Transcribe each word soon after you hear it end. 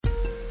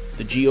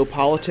The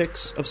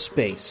geopolitics of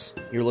space.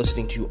 You're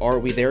listening to Are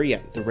We There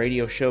Yet? The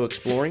radio show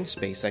exploring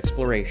space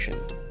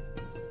exploration.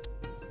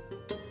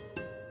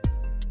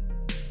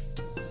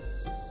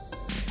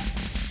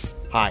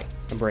 Hi,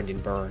 I'm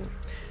Brendan Byrne.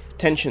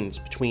 Tensions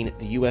between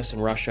the U.S.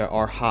 and Russia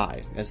are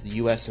high as the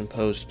U.S.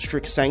 imposed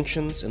strict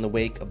sanctions in the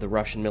wake of the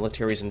Russian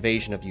military's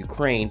invasion of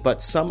Ukraine,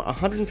 but some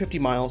 150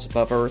 miles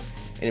above Earth,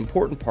 an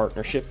important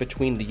partnership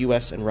between the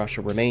U.S. and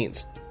Russia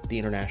remains: the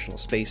International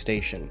Space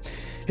Station.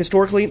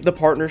 Historically, the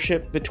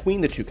partnership between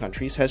the two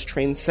countries has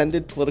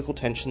transcended political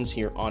tensions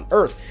here on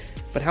Earth,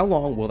 but how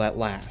long will that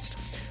last?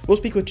 We'll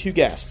speak with two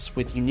guests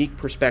with unique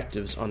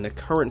perspectives on the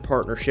current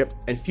partnership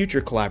and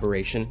future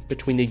collaboration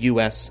between the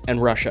U.S.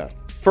 and Russia.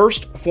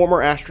 First,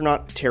 former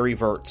astronaut Terry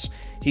Virts.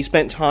 He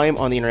spent time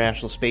on the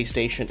International Space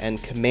Station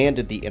and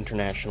commanded the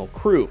international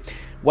crew.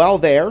 While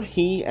there,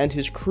 he and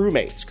his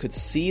crewmates could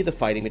see the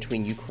fighting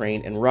between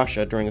Ukraine and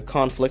Russia during a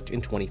conflict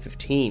in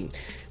 2015.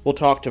 We'll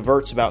talk to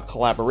Virts about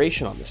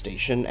collaboration on the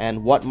station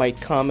and what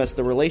might come as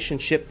the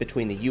relationship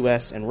between the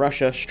U.S. and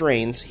Russia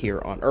strains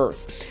here on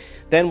Earth.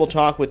 Then we'll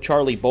talk with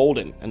Charlie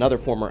Bolden, another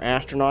former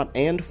astronaut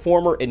and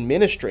former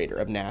administrator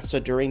of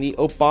NASA during the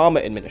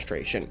Obama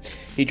administration.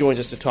 He joins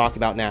us to talk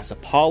about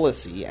NASA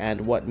policy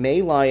and what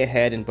may lie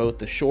ahead in both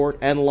the short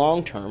and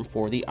long term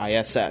for the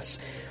ISS.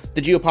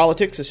 The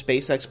geopolitics of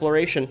space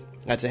exploration.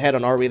 That's ahead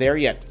on Are We There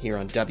Yet? Here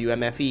on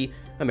WMFE,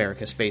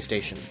 America's Space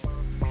Station.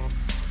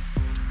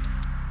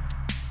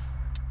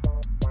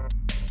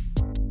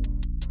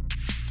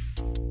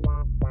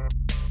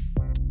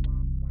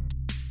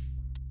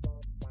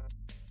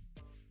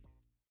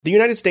 The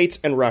United States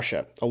and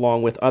Russia,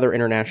 along with other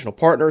international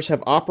partners,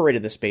 have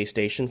operated the space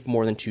station for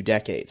more than 2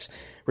 decades.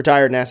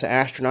 Retired NASA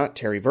astronaut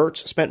Terry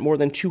Virts spent more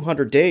than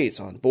 200 days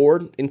on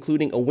board,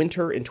 including a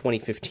winter in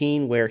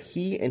 2015 where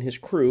he and his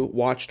crew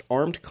watched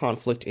armed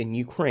conflict in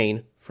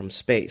Ukraine from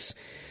space.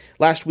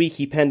 Last week,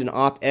 he penned an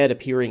op-ed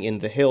appearing in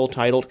The Hill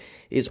titled,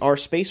 "Is Our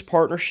Space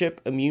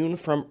Partnership Immune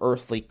from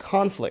Earthly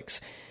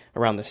Conflicts?"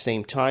 Around the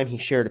same time, he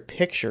shared a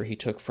picture he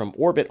took from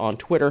orbit on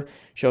Twitter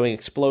showing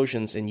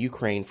explosions in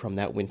Ukraine from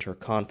that winter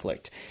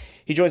conflict.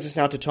 He joins us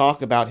now to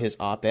talk about his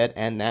op-ed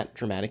and that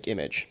dramatic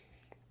image.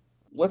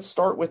 Let's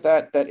start with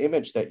that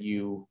image that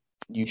you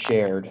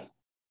shared.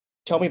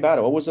 Tell me about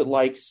it. What was it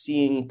like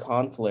seeing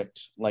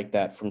conflict like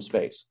that from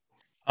space?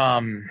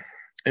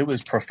 It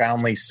was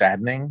profoundly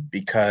saddening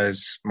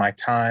because my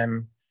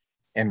time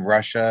in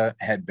Russia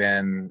had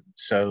been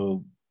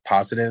so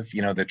positive.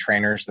 You know, the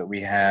trainers that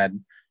we had,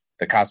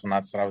 the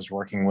cosmonauts that I was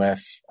working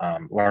with,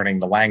 learning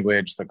the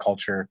language, the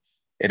culture,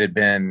 it had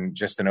been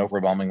just an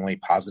overwhelmingly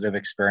positive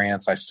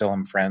experience. I still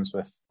am friends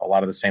with a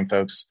lot of the same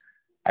folks.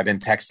 I've been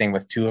texting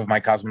with 2 of my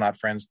cosmonaut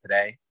friends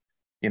today,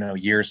 you know,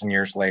 years and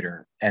years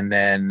later. And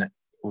then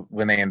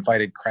when they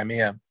invaded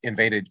Crimea,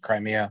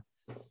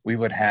 we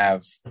would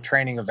have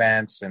training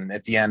events. And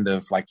at the end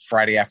of like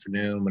Friday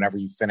afternoon, whenever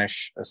you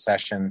finish a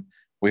session,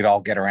 we'd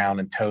all get around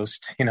and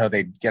toast. You know,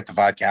 they'd get the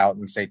vodka out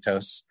and say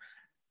toasts.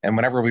 And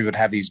whenever we would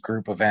have these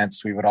group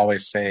events, we would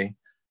always say,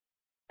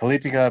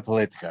 politica,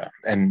 politica,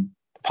 and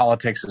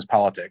politics is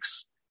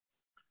politics.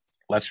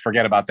 Let's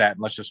forget about that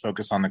and let's just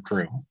focus on the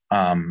crew.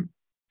 And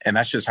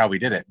that's just how we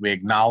did it. We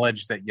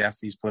acknowledged that, yes,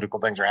 these political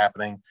things are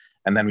happening,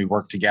 and then we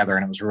worked together,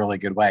 and it was a really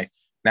good way.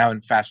 Now,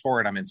 in fast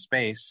forward, I'm in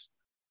space.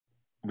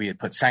 We had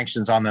put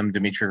sanctions on them.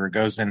 Dmitry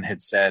Rogozin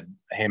had said,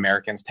 hey,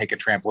 Americans, take a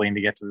trampoline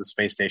to get to the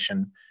space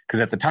station. Because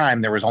at the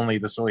time, there was only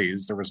the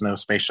Soyuz. There was no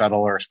space shuttle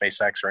or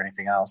SpaceX or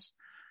anything else.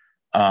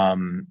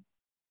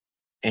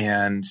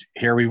 And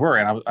here we were,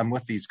 and I'm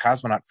with these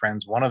cosmonaut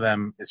friends. One of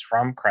them is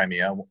from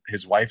Crimea. He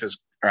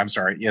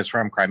is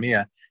from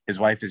Crimea. His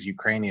wife is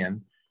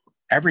Ukrainian.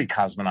 Every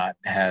cosmonaut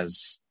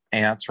has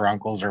aunts or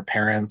uncles or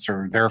parents,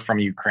 or they're from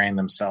Ukraine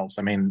themselves.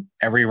 I mean,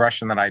 every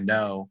Russian that I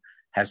know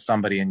has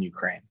somebody in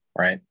Ukraine,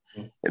 right?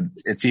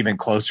 It's even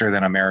closer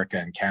than America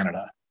and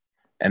Canada.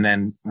 And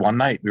then one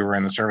night we were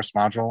in the service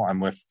module. I'm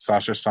with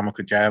Sasha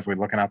Samokutyaev. We're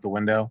looking out the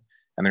window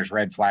and there's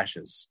red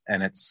flashes,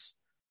 and it's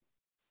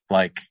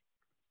like,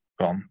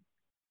 well,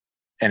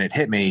 and it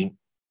hit me.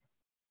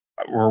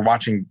 We're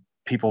watching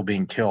people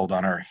being killed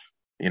on Earth.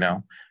 You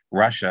know,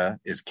 Russia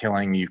is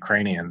killing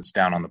Ukrainians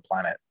down on the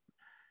planet.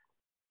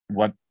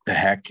 What the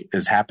heck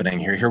is happening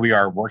here? Here we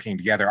are working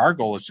together. Our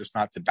goal is just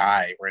not to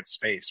die. We're in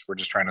space. We're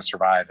just trying to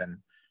survive.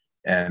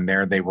 And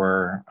there they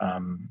were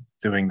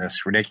doing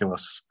this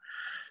ridiculous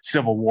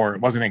civil war.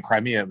 It wasn't in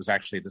Crimea. It was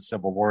actually the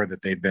civil war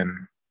that they've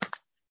been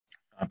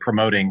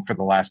promoting for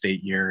the last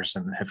 8 years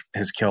and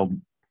has killed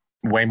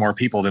way more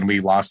people than we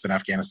lost in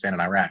Afghanistan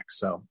and Iraq.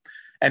 So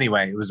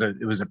anyway, it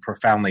was a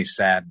profoundly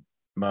sad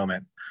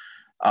moment.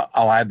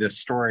 I'll add this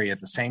story. At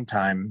the same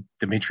time,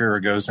 Dmitry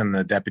Rogozin,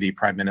 the deputy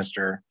prime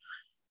minister,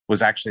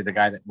 was actually the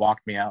guy that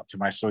walked me out to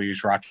my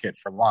Soyuz rocket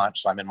for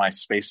launch. So I'm in my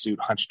spacesuit,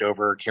 hunched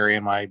over,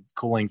 carrying my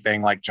cooling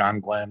thing like John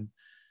Glenn.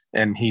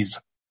 And he's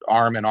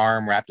arm in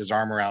arm, wrapped his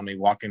arm around me,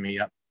 walking me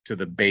up to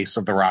the base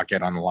of the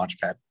rocket on the launch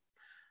pad.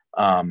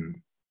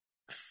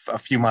 A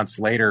few months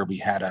later, we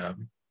had a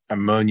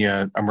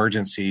ammonia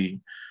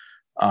emergency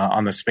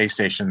on the space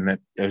station. That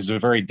it was a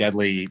very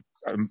deadly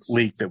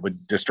leak that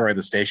would destroy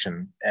the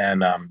station.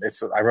 And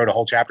I wrote a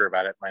whole chapter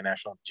about it in my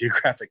National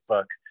Geographic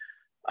book.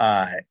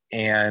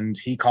 And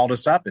he called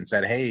us up and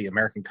said, "Hey,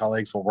 American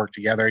colleagues, will work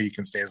together. You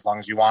can stay as long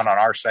as you want on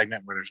our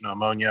segment where there's no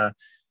ammonia."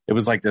 It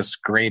was like this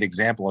great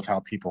example of how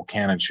people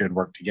can and should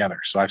work together.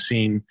 So I've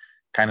seen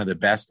kind of the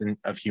best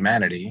of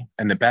humanity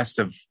and the best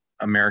of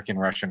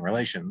American-Russian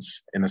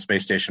relations in the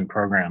space station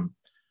program,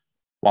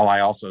 while I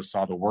also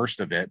saw the worst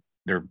of it.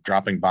 They're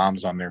dropping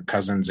bombs on their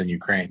cousins in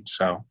Ukraine.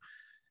 So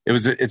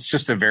it's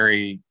just a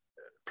very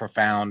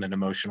profound and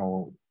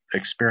emotional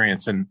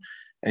experience. And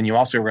you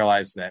also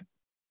realize that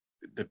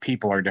the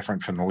people are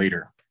different from the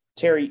leader.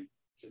 Terry,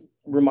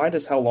 remind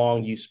us how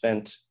long you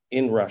spent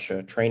in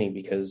Russia training,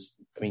 because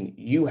I mean,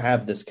 you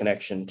have this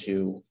connection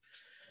to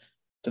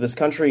this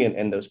country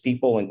and those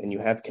people, and you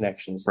have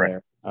connections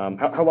there.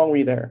 How long were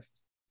you there?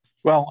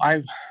 Well,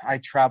 I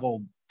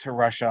traveled to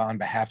Russia on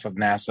behalf of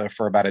NASA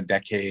for about a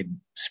decade,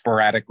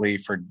 sporadically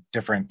for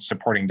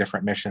supporting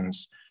different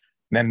missions.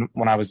 And then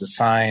when I was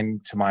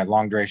assigned to my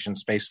long duration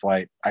space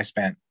flight, I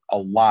spent a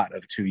lot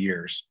of 2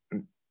 years,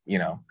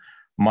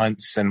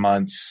 months and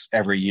months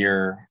every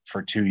year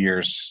for 2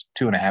 years,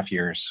 2.5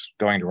 years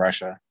going to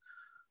Russia.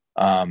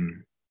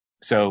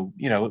 So,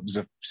 it was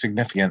a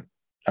significant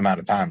amount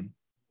of time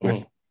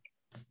with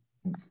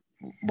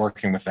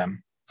working with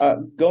them.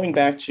 Going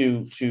back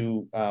to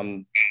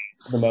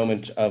the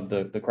moment of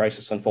the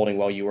crisis unfolding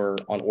while you were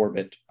on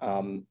orbit,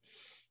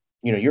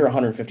 you're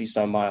 150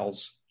 some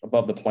miles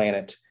above the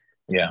planet.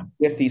 Yeah.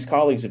 With these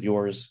colleagues of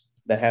yours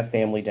that have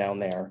family down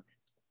there,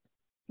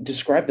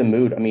 describe the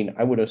mood. I mean,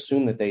 I would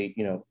assume that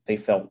they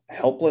felt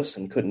helpless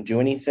and couldn't do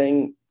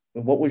anything.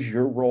 What was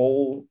your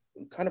role?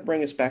 Kind of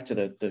bring us back to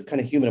the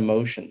kind of human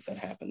emotions that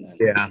happened then.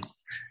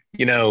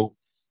 Yeah.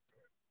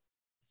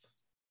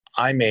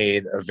 I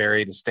made a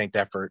very distinct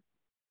effort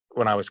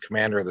when I was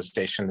commander of the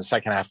station. The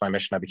second half of my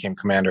mission, I became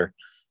commander,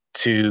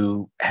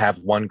 to have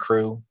one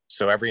crew.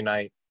 So every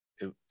night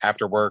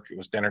after work, it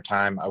was dinner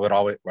time. I would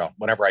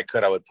whenever I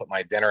could, I would put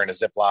my dinner in a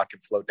Ziploc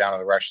and float down to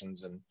the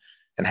Russians and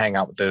hang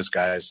out with those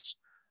guys,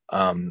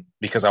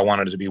 because I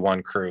wanted it to be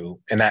one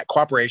crew. And that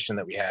cooperation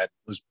that we had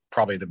was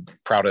probably the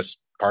proudest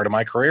part of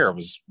my career.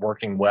 Was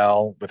working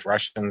well with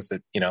Russians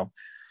that,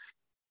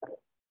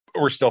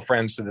 we're still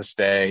friends to this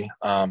day.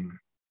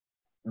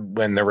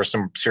 When there was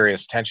some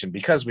serious tension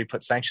because we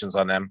put sanctions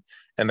on them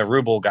and the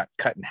ruble got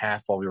cut in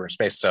half while we were in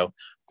space. So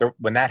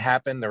when that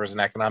happened, there was an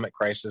economic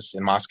crisis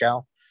in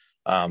Moscow.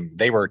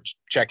 They were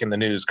checking the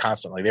news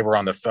constantly. They were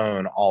on the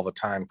phone all the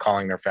time,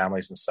 calling their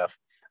families and stuff.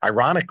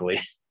 Ironically,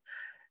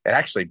 it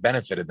actually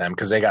benefited them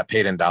because they got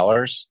paid in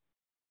dollars.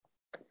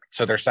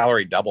 So their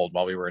salary doubled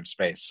while we were in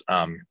space.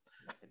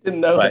 Didn't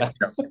know that.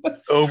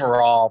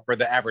 Overall, for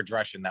the average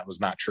Russian, that was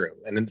not true.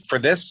 And for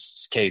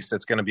this case,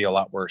 it's going to be a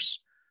lot worse.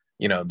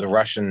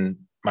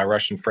 My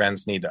Russian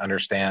friends need to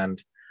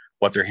understand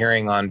what they're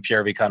hearing on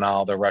Первый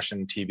канал, the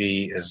Russian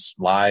TV, is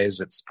lies.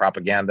 It's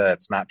propaganda.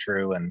 It's not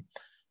true. And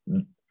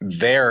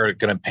they're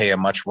going to pay a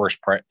much worse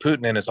price.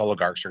 Putin and his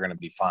oligarchs are going to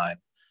be fine.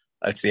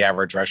 It's the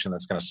average Russian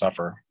that's going to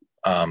suffer.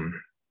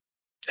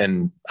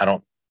 And I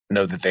don't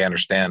know that they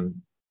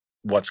understand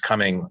what's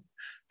coming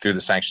through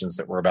the sanctions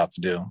that we're about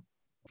to do.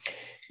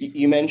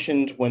 You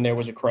mentioned when there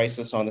was a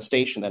crisis on the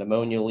station, that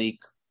ammonia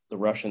leak, the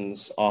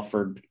Russians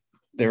offered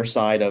their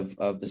side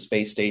of the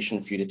space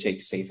station for you to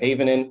take safe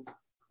haven in.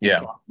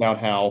 Yeah. About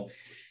how,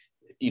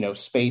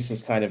 space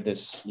is kind of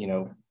this,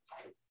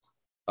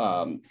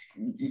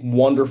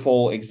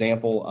 wonderful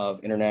example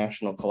of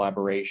international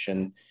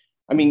collaboration.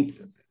 I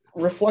mean,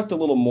 reflect a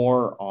little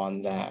more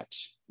on that.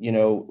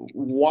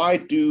 Why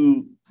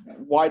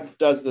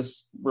does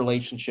this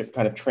relationship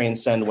kind of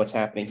transcend what's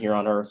happening here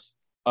on Earth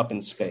up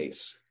in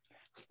space?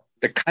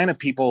 The kind of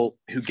people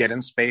who get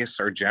in space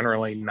are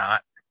generally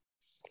not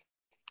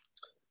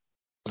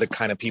the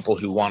kind of people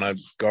who want to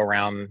go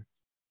around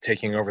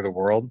taking over the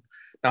world.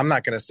 Now, I'm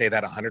not going to say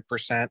that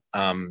 100%.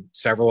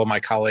 Several of my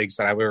colleagues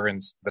that I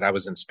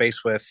was in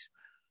space with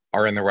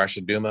are in the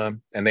Russian Duma,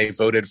 and they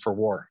voted for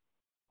war.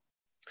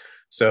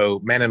 So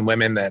men and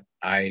women that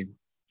I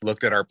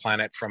looked at our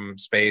planet from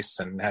space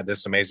and had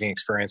this amazing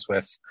experience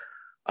with,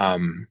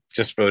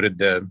 just voted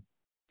to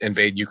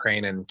invade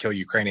Ukraine and kill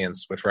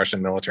Ukrainians with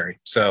Russian military.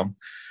 So,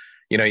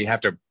 you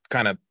have to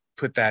kind of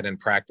put that in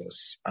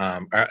practice,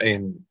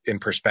 in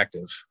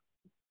perspective.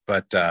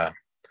 But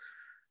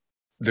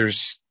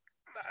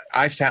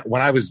I found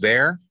when I was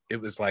there, it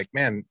was like,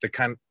 man,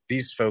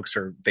 these folks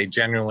they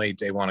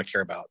want to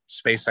care about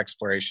space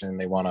exploration.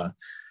 They want to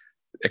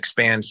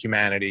expand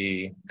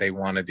humanity. They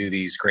want to do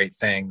these great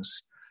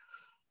things.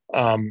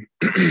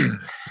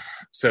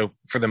 So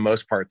for the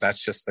most part,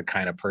 that's just the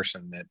kind of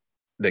person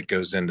that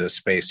goes into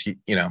space.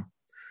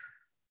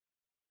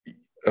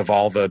 Of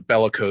all the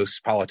bellicose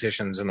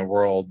politicians in the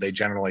world, they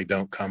generally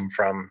don't come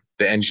from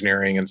the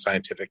engineering and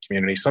scientific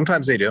community.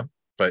 Sometimes they do,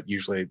 but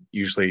usually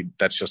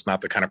that's just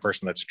not the kind of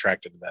person that's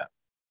attracted to that.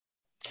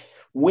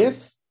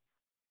 With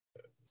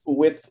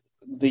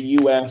the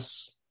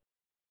U.S.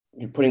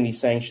 putting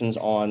these sanctions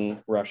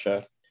on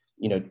Russia,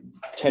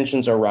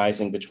 tensions are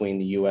rising between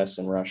the U.S.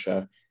 and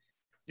Russia.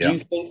 Do you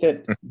think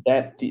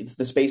that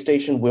the space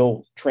station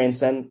will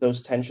transcend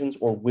those tensions,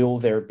 or will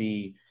there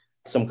be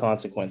some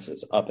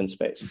consequences up in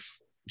space?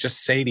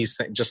 Just say these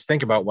things. Just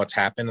think about what's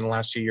happened in the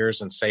last few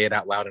years and say it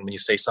out loud. And when you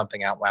say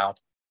something out loud,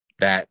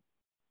 that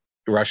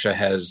Russia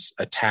has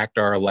attacked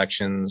our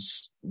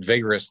elections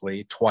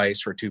vigorously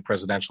twice for 2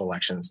 presidential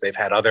elections. They've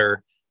had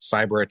other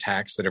cyber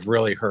attacks that have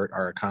really hurt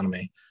our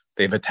economy.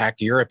 They've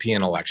attacked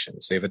European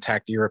elections. They've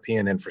attacked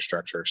European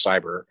infrastructure,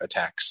 cyber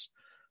attacks.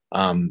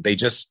 They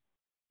just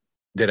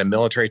did a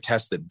military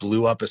test that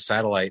blew up a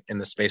satellite in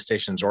the space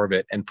station's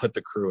orbit and put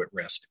the crew at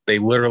risk. They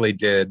literally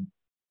did.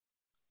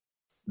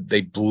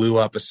 They blew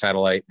up a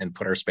satellite and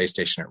put our space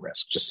station at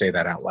risk. Just say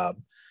that out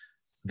loud.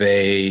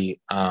 They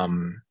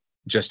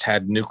just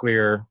had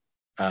nuclear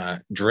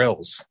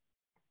drills,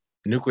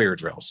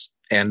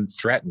 and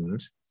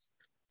threatened,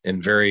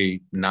 in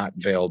very not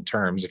veiled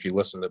terms, if you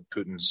listen to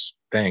Putin's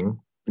thing,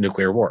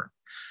 nuclear war.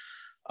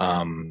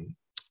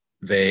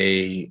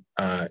 They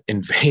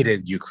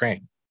invaded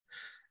Ukraine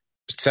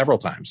several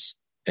times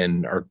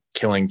and are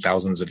killing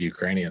thousands of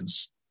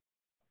Ukrainians.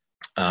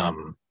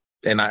 And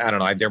I don't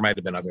know, there might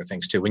have been other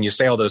things too. When you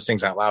say all those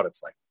things out loud,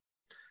 it's like,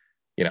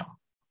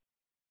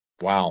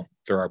 wow,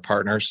 they're our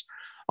partners.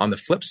 On the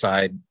flip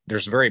side,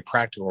 there's very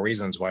practical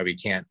reasons why we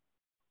can't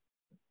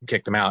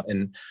kick them out.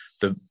 And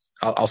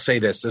I'll say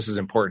this is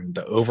important.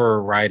 The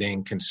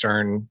overriding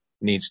concern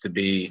needs to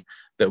be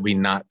that we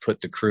not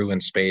put the crew in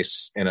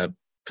space in a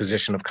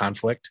position of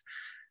conflict.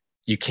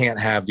 You can't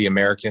have the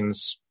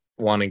Americans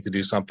wanting to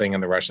do something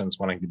and the Russians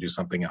wanting to do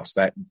something else.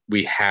 That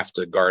we have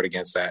to guard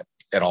against that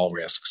at all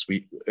risks.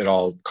 At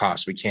all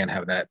costs, we can't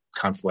have that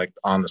conflict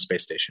on the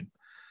space station.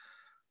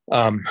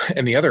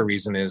 And the other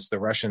reason is the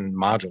Russian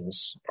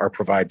modules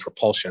provide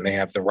propulsion. They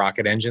have the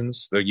rocket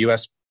engines. The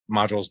U.S.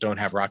 modules don't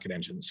have rocket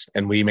engines.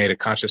 And we made a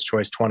conscious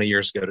choice 20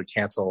 years ago to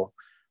cancel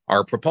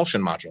our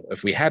propulsion module.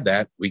 If we had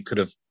that, we could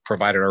have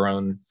provided our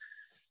own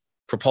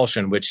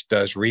propulsion, which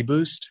does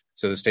reboost.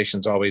 So the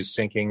station's always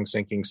sinking.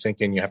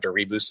 You have to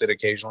reboost it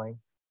occasionally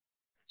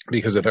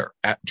because of the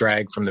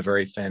drag from the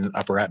very thin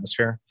upper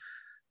atmosphere.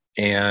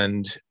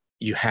 And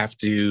you have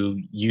to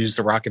use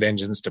the rocket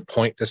engines to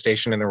point the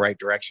station in the right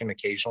direction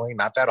occasionally,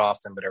 not that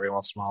often, but every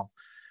once in a while.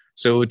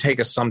 So it would take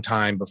us some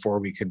time before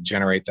we could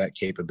generate that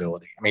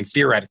capability. I mean,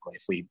 theoretically,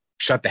 if we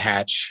shut the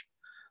hatch,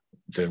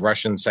 the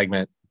Russian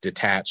segment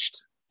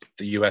detached,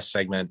 the US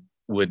segment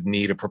would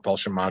need a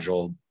propulsion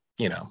module,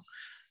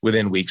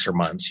 within weeks or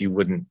months. You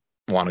wouldn't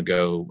want to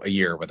go a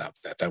year without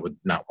that. That would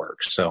not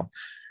work. So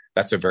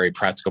that's a very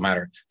practical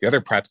matter. The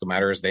other practical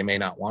matter is they may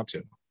not want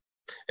to.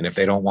 And if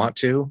they don't want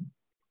to,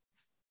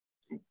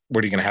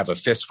 what are you going to have, a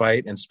fist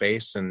fight in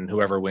space and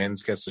whoever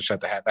wins gets to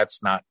shut the hat?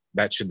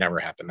 That should never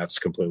happen. That's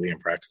completely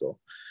impractical.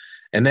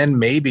 And then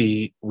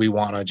maybe we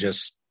want to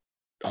just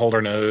hold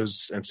our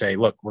nose and say,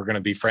 look, we're going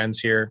to be friends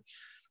here.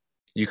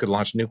 You could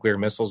launch nuclear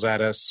missiles at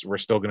us. We're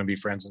still going to be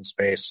friends in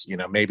space.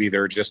 Maybe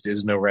there just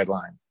is no red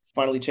line.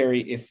 Finally,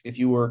 Terry, if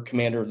you were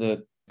commander of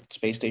the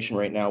space station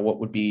right now, what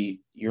would be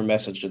your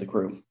message to the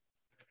crew?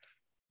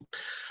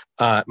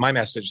 My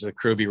message to the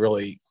crew would be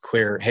really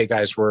clear. Hey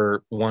guys, we're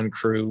one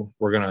crew.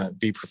 We're going to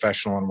be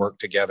professional and work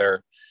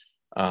together.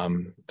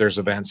 There's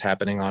events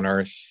happening on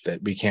Earth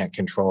that we can't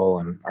control.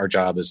 And our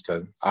job is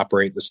to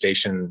operate the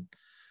station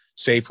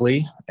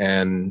safely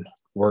and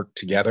work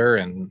together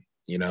and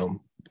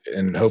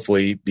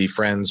hopefully be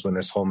friends when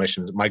this whole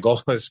mission. My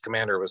goal as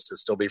commander was to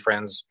still be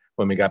friends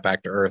when we got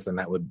back to Earth. And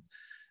that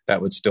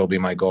would still be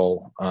my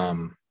goal.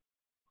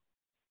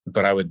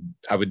 But I would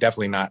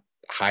definitely not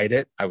hide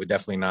it. I would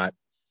definitely not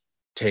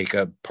take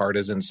a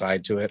partisan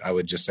side to it. I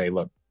would just say,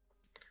 look,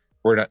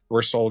 we're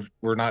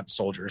not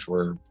soldiers.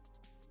 We're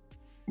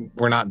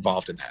not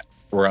involved in that.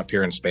 We're up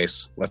here in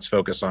space. Let's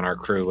focus on our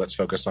crew. Let's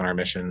focus on our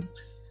mission.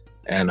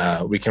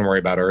 And we can worry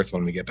about Earth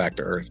when we get back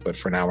to Earth. But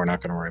for now, we're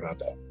not going to worry about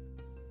that.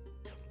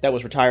 That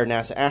was retired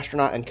NASA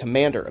astronaut and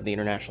commander of the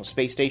International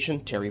Space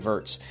Station, Terry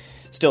Virts.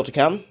 Still to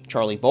come,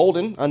 Charlie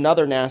Bolden,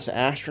 another NASA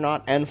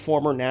astronaut and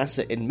former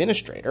NASA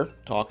administrator,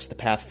 talks the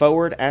path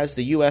forward as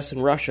the U.S.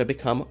 and Russia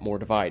become more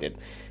divided.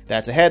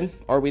 That's ahead.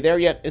 Are We There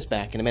Yet? Is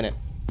back in a minute.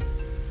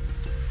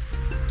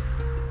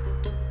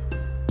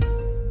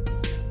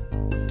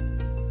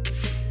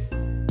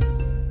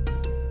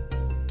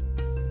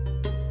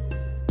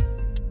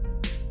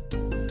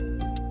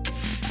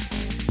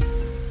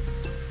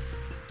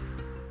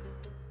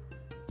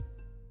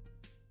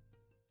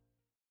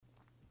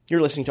 You're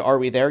listening to Are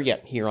We There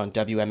Yet? Here on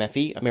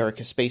WMFE,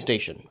 America's Space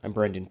Station. I'm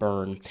Brendan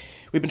Byrne.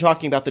 We've been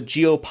talking about the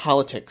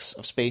geopolitics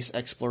of space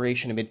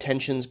exploration amid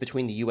tensions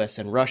between the U.S.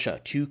 and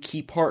Russia, two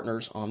key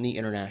partners on the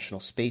International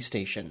Space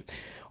Station.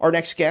 Our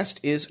next guest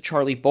is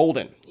Charlie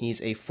Bolden.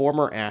 He's a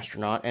former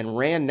astronaut and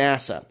ran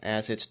NASA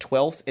as its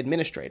 12th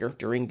administrator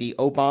during the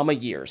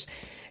Obama years.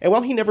 And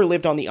while he never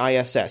lived on the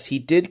ISS, he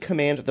did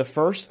command the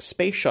first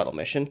space shuttle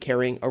mission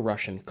carrying a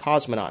Russian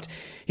cosmonaut.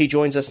 He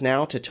joins us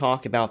now to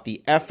talk about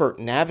the effort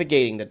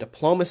navigating the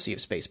diplomacy of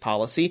space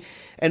policy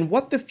and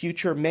what the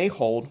future may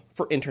hold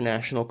for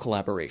international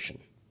collaboration.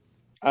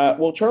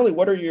 Well, Charlie,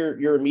 what are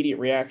your immediate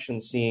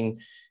reactions seeing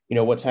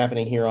what's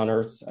happening here on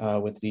Earth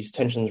with these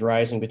tensions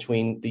rising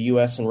between the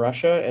U.S. and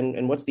Russia,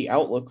 and what's the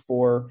outlook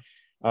for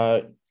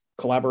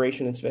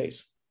collaboration in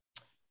space?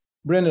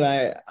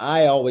 Brendan,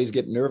 I always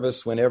get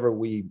nervous whenever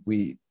we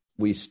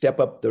step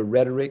up the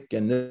rhetoric,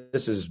 and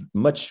this is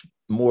much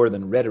more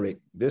than rhetoric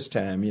this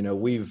time.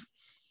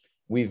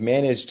 We've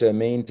managed to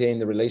maintain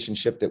the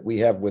relationship that we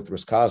have with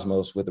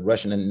Roscosmos, with the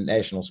Russian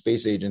National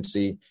Space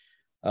Agency,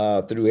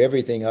 through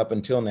everything up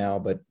until now.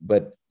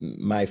 But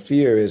my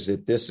fear is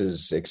that this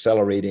is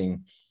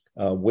accelerating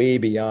way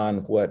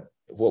beyond what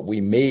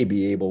we may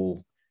be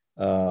able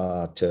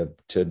to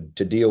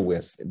deal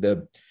with.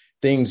 The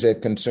things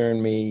that concern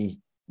me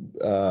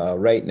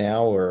right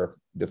now are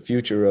the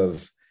future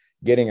of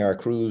getting our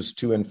crews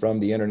to and from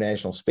the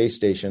International Space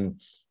Station.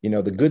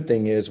 The good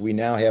thing is we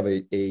now have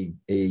an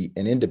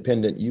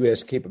independent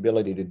U.S.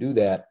 capability to do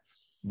that,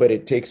 but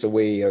it takes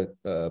away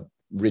a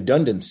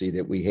redundancy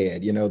that we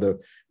had. The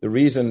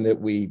reason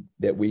that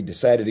we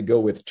decided to go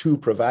with two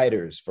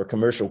providers for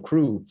commercial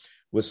crew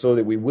was so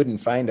that we wouldn't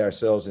find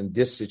ourselves in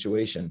this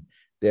situation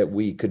that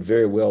we could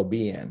very well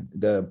be in.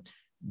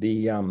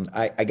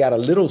 I got a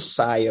little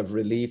sigh of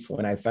relief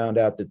when I found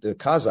out that the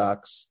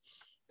Kazakhs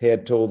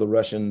had told the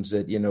Russians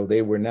that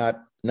they were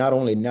not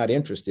only not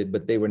interested,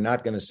 but they were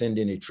not going to send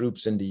any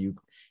troops into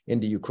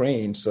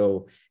Ukraine.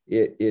 So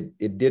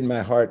it did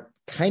my heart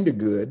kind of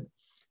good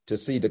to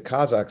see the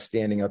Kazakhs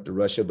standing up to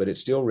Russia, but it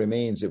still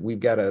remains that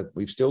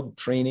we've still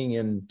training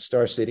in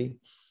Star City,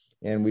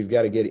 and we've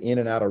got to get in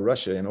and out of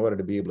Russia in order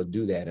to be able to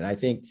do that. And I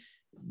think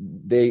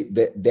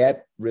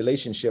that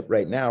relationship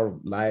right now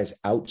lies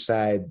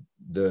outside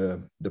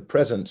the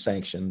present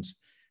sanctions,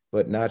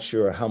 but not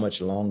sure how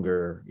much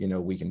longer,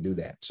 we can do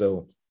that.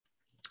 So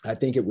I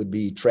think it would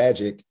be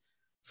tragic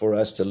for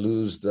us to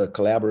lose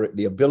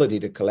the ability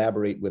to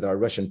collaborate with our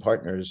Russian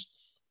partners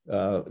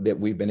that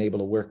we've been able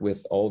to work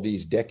with all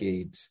these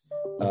decades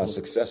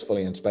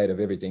successfully in spite of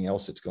everything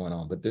else that's going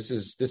on. But this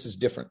is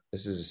different.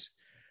 This is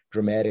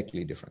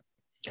dramatically different.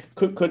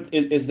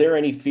 Is there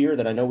any fear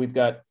that, I know we've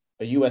got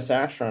a U.S.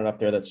 astronaut up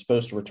there that's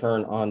supposed to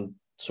return on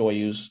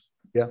Soyuz?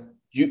 Yeah.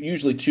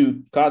 Usually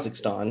to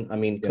Kazakhstan. I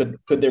mean, could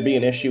there be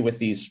an issue with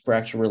these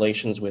fractured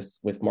relations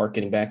with Mark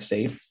getting back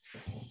safe?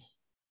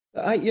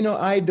 I'm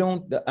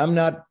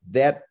not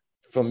that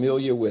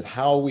familiar with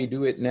how we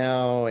do it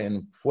now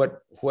and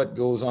what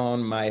goes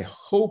on. My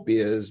hope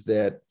is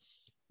that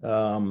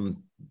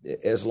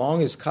as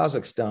long as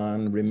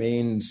Kazakhstan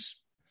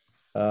remains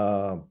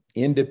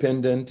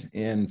independent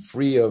and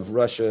free of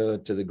Russia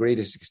to the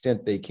greatest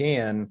extent they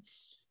can,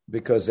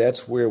 because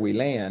that's where we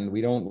land.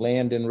 We don't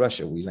land in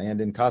Russia. We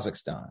land in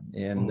Kazakhstan,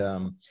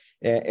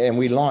 and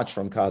we launch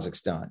from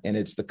Kazakhstan. And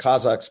it's the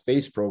Kazakh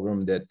space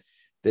program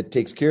that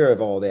takes care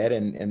of all that.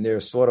 And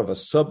they're sort of a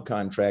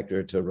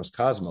subcontractor to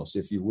Roscosmos,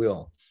 if you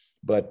will.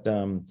 But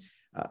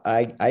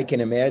I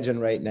can imagine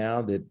right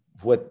now that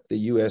what the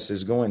U.S.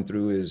 is going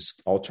through is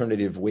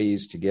alternative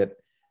ways to get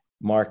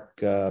Mark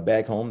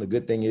back home. The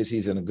good thing is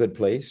he's in a good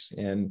place,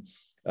 and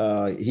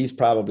he's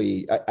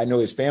probably, I know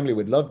his family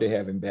would love to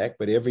have him back,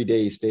 but every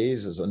day he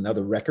stays is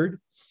another record.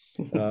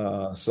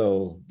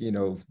 So,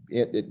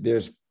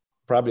 there's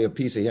probably a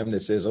piece of him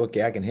that says,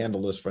 okay, I can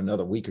handle this for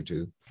another week or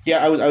two.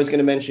 Yeah, I was going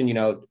to mention,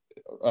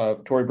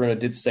 Tory Bruno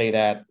did say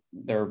that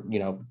they're,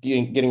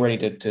 getting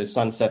ready to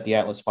sunset the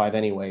Atlas V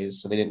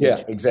anyways. So they didn't.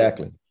 Yeah,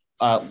 exactly.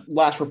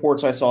 Last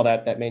reports I saw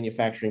that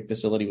manufacturing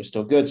facility was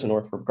still good. So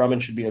Northrop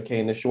Grumman should be okay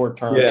in the short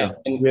term. Yeah.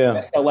 And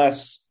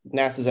NASA's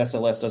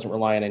SLS doesn't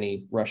rely on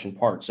any Russian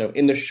parts. So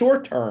in the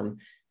short term,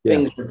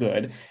 things are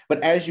good.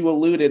 But as you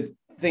alluded,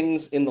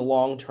 things in the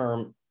long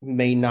term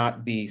may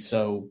not be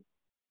so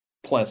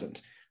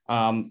pleasant.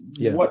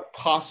 What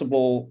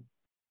possible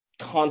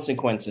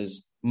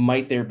consequences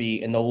might there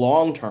be in the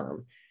long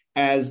term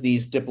as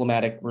these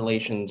diplomatic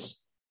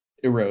relations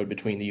erode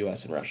between the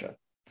U.S. and Russia?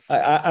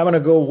 I'm going to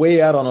go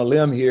way out on a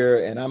limb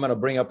here, and I'm going to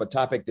bring up a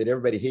topic that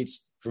everybody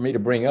hates for me to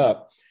bring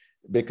up,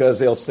 because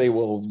they'll say,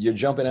 well, you're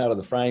jumping out of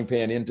the frying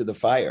pan into the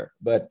fire.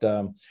 But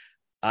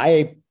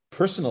I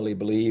personally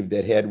believe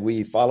that had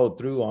we followed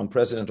through on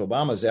President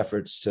Obama's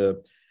efforts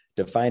to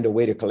find a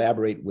way to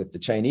collaborate with the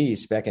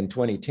Chinese back in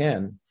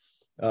 2010,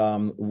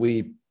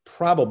 we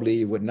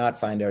probably would not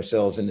find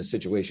ourselves in the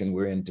situation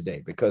we're in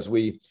today, because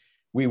we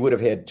would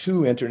have had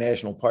two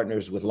international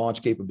partners with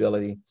launch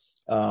capability.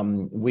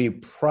 We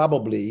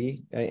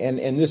probably,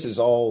 and this is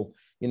all,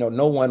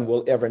 no one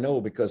will ever know,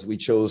 because we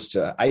chose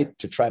to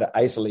try to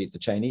isolate the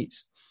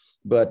Chinese.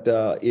 But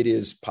it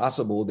is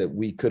possible that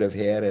we could have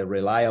had a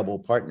reliable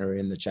partner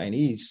in the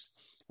Chinese,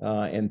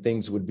 and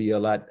things would be a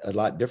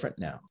lot different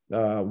now.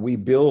 We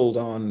build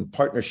on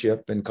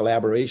partnership and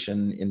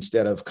collaboration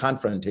instead of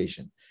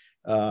confrontation.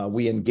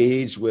 We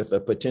engage with a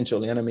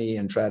potential enemy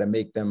and try to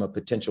make them a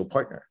potential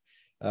partner.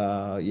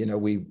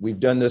 We've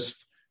done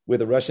this with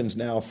the Russians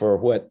now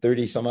for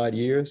 30 some odd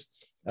years,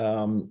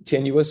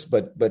 tenuous,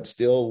 but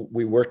still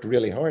we worked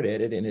really hard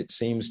at it, and it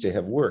seems to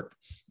have worked,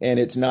 and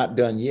it's not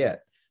done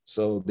yet.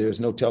 So there's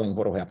no telling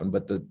what will happen,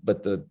 but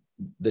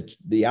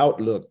the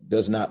outlook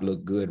does not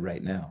look good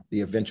right now,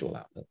 the eventual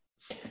outlook.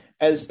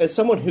 as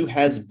someone who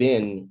has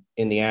been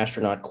in the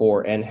astronaut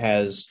corps and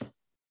has,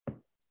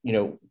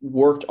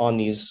 worked on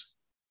these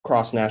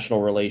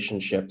cross-national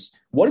relationships,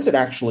 what is it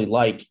actually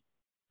like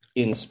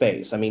in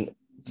space? I mean,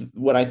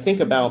 when I think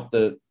about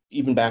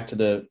even back to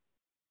the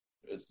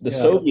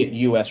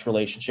Soviet-U.S.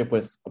 relationship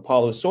with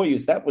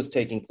Apollo-Soyuz, that was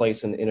taking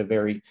place in a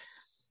very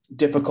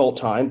difficult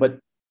time. But,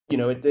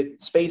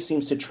 space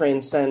seems to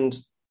transcend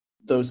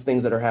those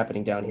things that are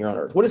happening down here on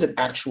Earth. What is it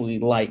actually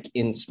like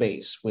in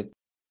space with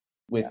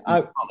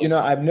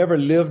I've never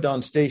lived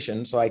on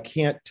station, so I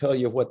can't tell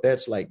you what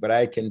that's like, but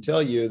I can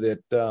tell you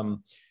that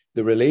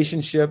the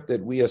relationship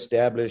that we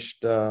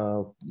established,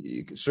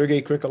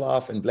 Sergei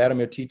Krikalev and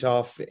Vladimir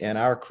Titov and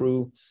our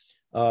crew,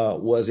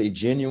 was a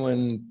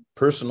genuine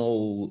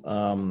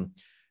personal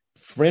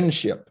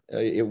friendship.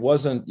 It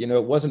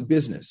wasn't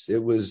business.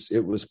 It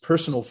was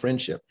personal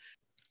friendship.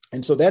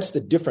 And so that's the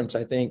difference,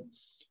 I think,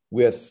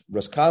 with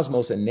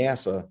Roscosmos and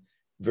NASA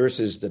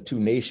versus the two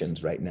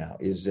nations right now,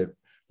 is that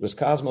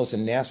Roscosmos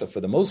and NASA, for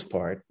the most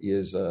part,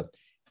 is a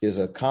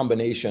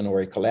combination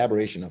or a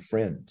collaboration of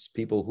friends,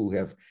 people who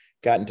have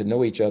gotten to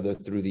know each other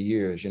through the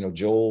years.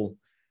 Joel,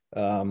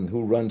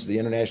 who runs the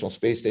International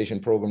Space Station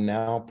program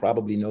now,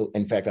 probably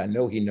in fact, I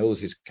know he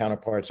knows his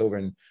counterparts over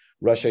in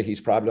Russia.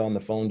 He's probably on the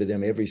phone to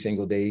them every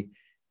single day,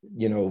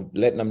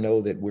 letting them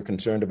know that we're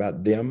concerned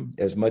about them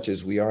as much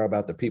as we are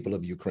about the people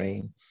of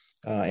Ukraine.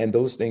 And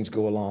those things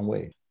go a long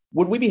way.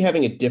 Would we be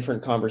having a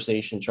different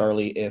conversation,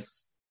 Charlie, if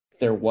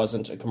there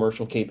wasn't a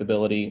commercial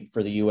capability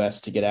for the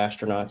U.S. to get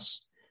astronauts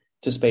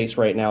to space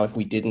right now, if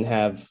we didn't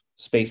have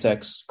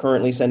SpaceX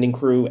currently sending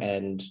crew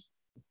and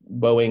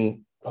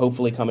Boeing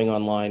hopefully coming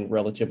online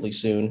relatively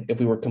soon, if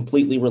we were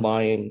completely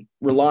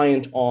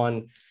reliant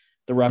on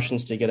the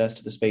Russians to get us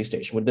to the space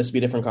station? Would this be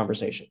a different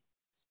conversation?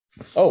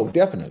 Oh,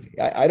 definitely.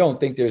 I don't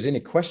think there's any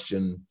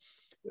question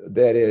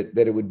that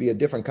it would be a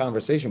different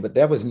conversation, but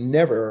that was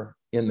never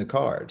in the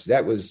cards.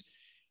 That was,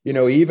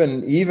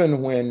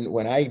 even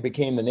when I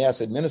became the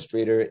NASA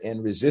administrator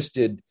and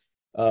resisted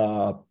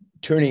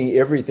turning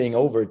everything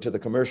over to the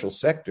commercial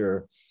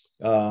sector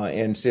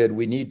and said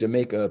we need to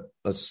make a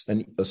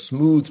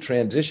smooth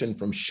transition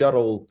from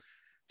shuttle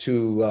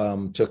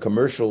to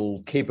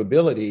commercial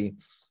capability,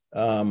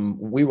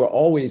 we were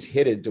always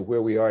headed to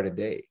where we are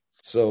today.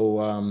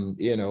 So,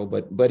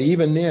 but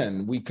even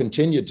then we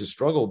continued to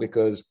struggle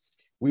because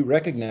we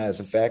recognized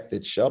the fact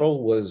that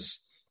shuttle was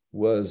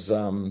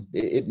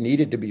it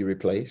needed to be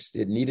replaced.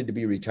 It needed to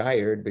be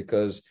retired,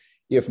 because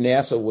if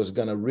NASA was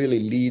going to really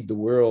lead the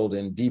world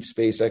in deep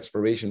space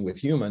exploration with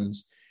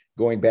humans,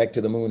 going back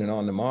to the moon and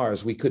on to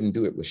Mars, we couldn't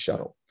do it with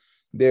shuttle.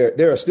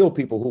 There are still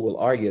people who will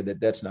argue that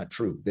that's not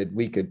true, that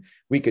we could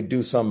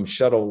do some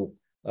shuttle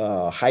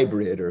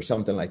hybrid or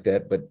something like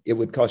that, but it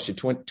would cost you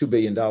 $2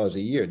 billion a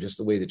year, just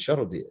the way that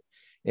shuttle did.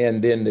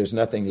 And then there's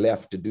nothing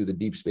left to do the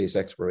deep space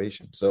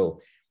exploration. So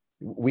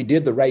we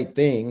did the right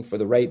thing for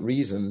the right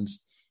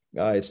reasons.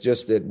 It's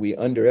just that we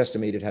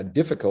underestimated how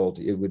difficult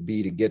it would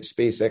be to get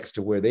SpaceX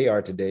to where they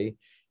are today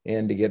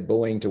and to get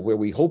Boeing to where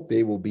we hope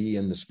they will be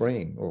in the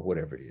spring or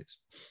whatever it is.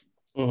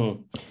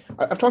 Mm-hmm.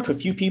 I've talked to a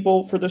few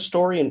people for this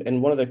story,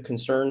 and one of the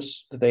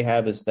concerns that they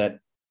have is that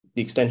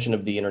the extension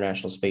of the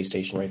International Space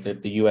Station, right,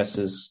 that the U.S.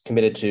 is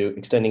committed to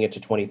extending it to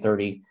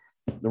 2030.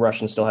 The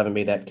Russians still haven't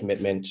made that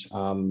commitment,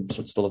 so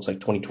it still looks like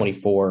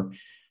 2024.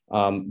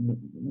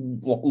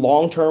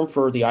 Long term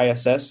for the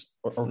ISS,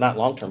 or not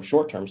long term,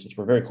 short term, since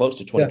we're very close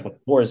to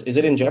 2024, is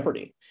it in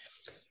jeopardy?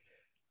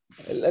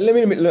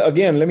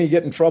 Let me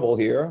get in trouble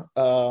here.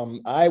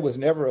 I was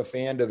never a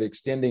fan of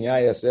extending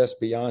ISS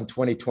beyond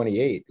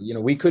 2028.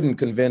 We couldn't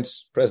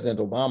convince President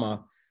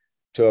Obama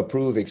to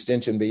approve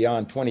extension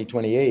beyond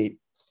 2028.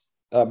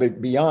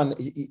 But beyond,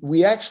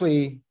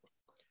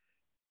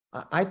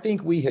 I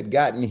think we had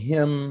gotten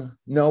him.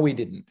 No, we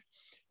didn't.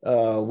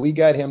 We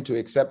got him to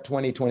accept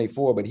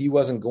 2024, but he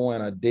wasn't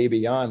going a day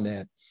beyond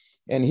that.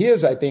 And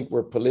his, I think,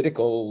 were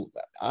political.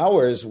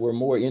 Ours were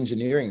more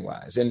engineering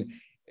wise.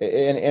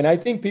 And I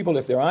think people,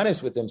 if they're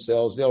honest with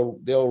themselves,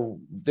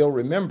 they'll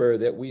remember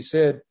that we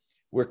said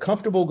we're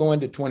comfortable going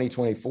to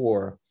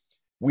 2024.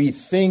 We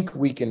think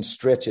we can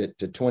stretch it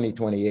to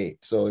 2028.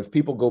 So if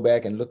people go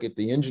back and look at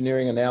the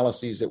engineering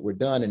analyses that were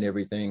done and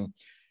everything,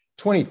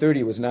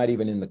 2030 was not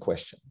even in the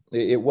question.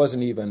 It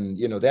wasn't even,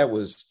 that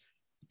was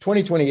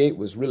 2028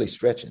 was really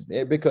stretching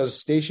because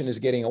station is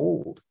getting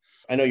old.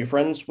 I know you're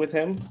friends with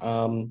him,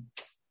 or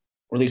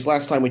at least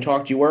last time we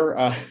talked, you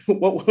were.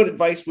 What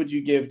advice would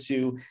you give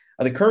to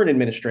the current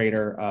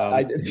administrator?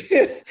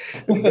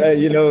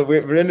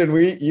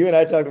 Brendan, you and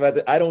I talked about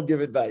that. I don't give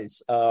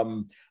advice.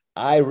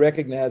 I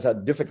recognize how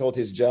difficult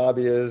his job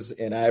is,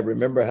 and I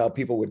remember how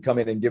people would come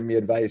in and give me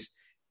advice.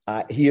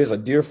 He is a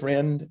dear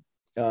friend.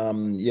 As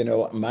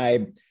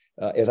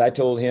I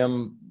told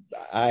him,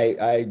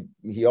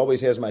 he always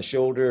has my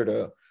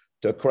shoulder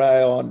to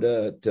cry on,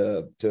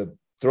 to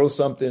throw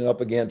something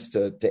up against,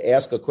 to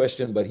ask a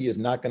question, but he is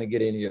not going to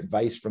get any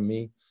advice from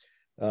me.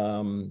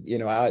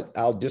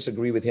 I'll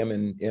disagree with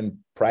him in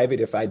private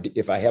if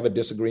I have a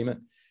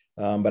disagreement.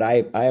 But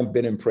I have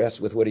been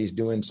impressed with what he's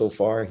doing so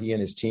far, he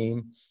and his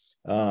team.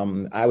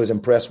 I was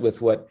impressed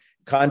with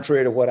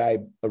contrary to what I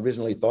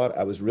originally thought,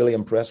 I was really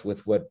impressed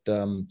with what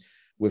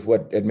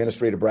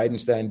Administrator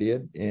Bridenstine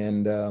did.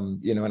 And,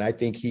 and I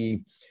think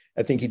he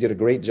did a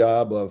great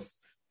job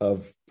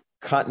of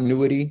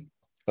continuity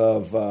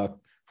of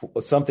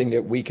something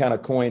that we kind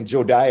of coined,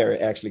 Joe Dyer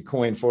actually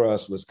coined for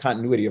us, was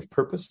continuity of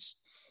purpose,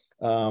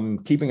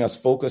 keeping us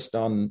focused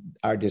on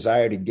our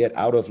desire to get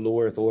out of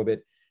low Earth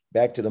orbit,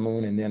 back to the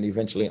moon, and then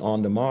eventually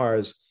on to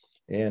Mars.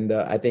 And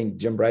I think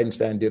Jim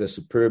Bridenstine did a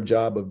superb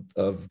job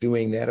of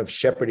doing that, of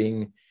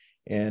shepherding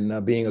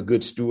and being a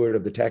good steward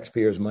of the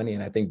taxpayers' money.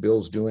 And I think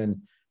Bill's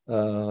doing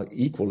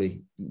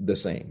equally the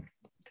same.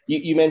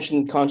 You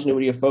mentioned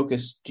continuity of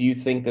focus. Do you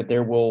think that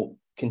there will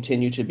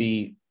continue to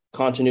be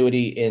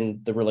continuity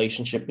in the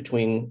relationship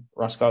between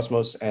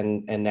Roscosmos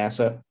and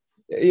NASA?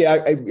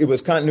 Yeah, it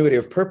was continuity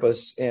of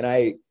purpose. And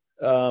I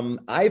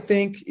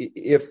think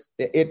if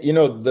it,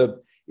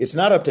 it's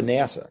not up to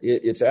NASA.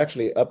 It's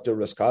actually up to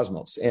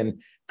Roscosmos.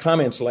 And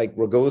comments like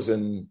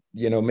Rogozin,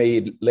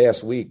 made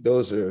last week,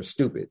 those are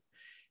stupid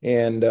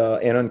and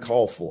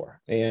uncalled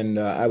for. And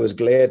I was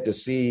glad to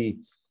see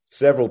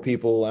several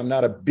people. I'm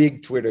not a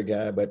big Twitter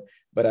guy, but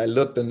I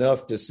looked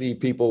enough to see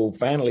people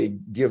finally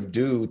give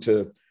due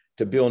to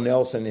Bill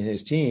Nelson and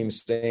his team,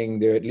 saying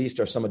there at least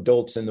are some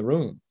adults in the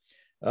room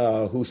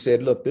who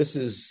said, look,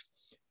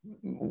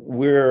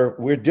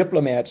 we're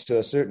diplomats to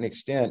a certain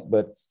extent,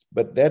 but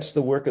that's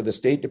the work of the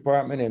State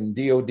Department and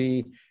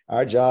DOD.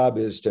 Our job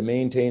is to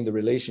maintain the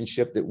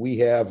relationship that we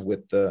have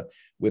with the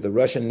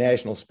Russian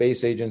National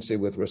Space Agency,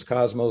 with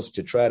Roscosmos,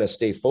 to try to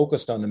stay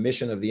focused on the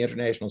mission of the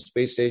International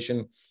Space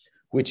Station,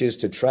 which is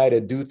to try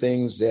to do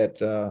things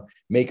that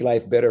make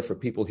life better for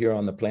people here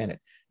on the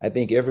planet. I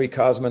think every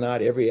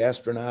cosmonaut, every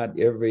astronaut,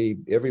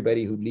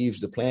 everybody who leaves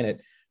the planet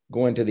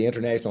going to the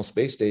International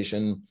Space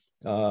Station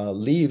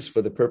leaves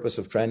for the purpose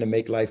of trying to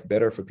make life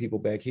better for people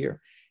back here.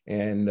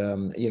 And,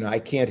 I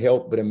can't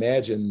help but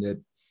imagine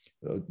that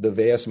the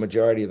vast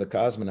majority of the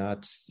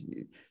cosmonauts,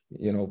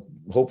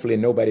 hopefully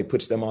nobody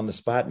puts them on the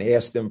spot and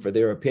asks them for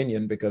their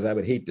opinion, because I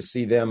would hate to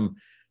see them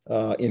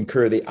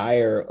incur the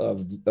ire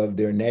of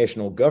their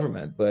national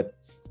government. But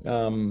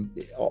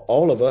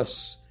all of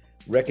us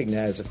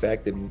recognize the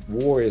fact that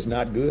war is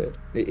not good.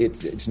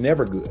 It's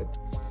never good.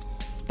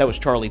 That was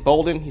Charlie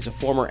Bolden. He's a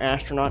former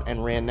astronaut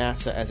and ran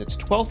NASA as its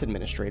 12th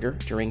administrator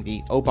during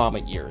the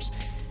Obama years.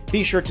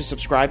 Be sure to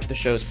subscribe to the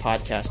show's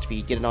podcast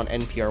feed. Get it on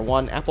NPR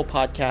One, Apple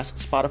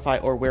Podcasts,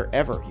 Spotify, or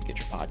wherever you get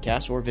your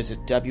podcasts, or visit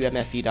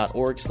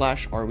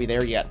WMFE.org/Are We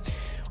There Yet?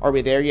 Are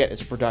We There Yet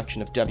is a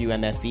production of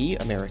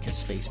WMFE, America's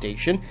Space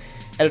Station.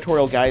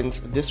 Editorial guidance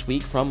this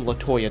week from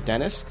LaToya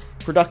Dennis.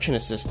 Production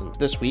assistant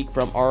this week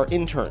from our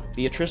intern,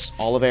 Beatrice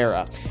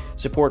Oliveira.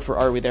 Support for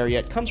Are We There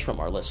Yet comes from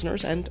our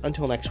listeners, and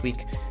until next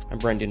week, I'm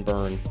Brendan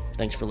Byrne.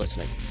 Thanks for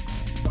listening.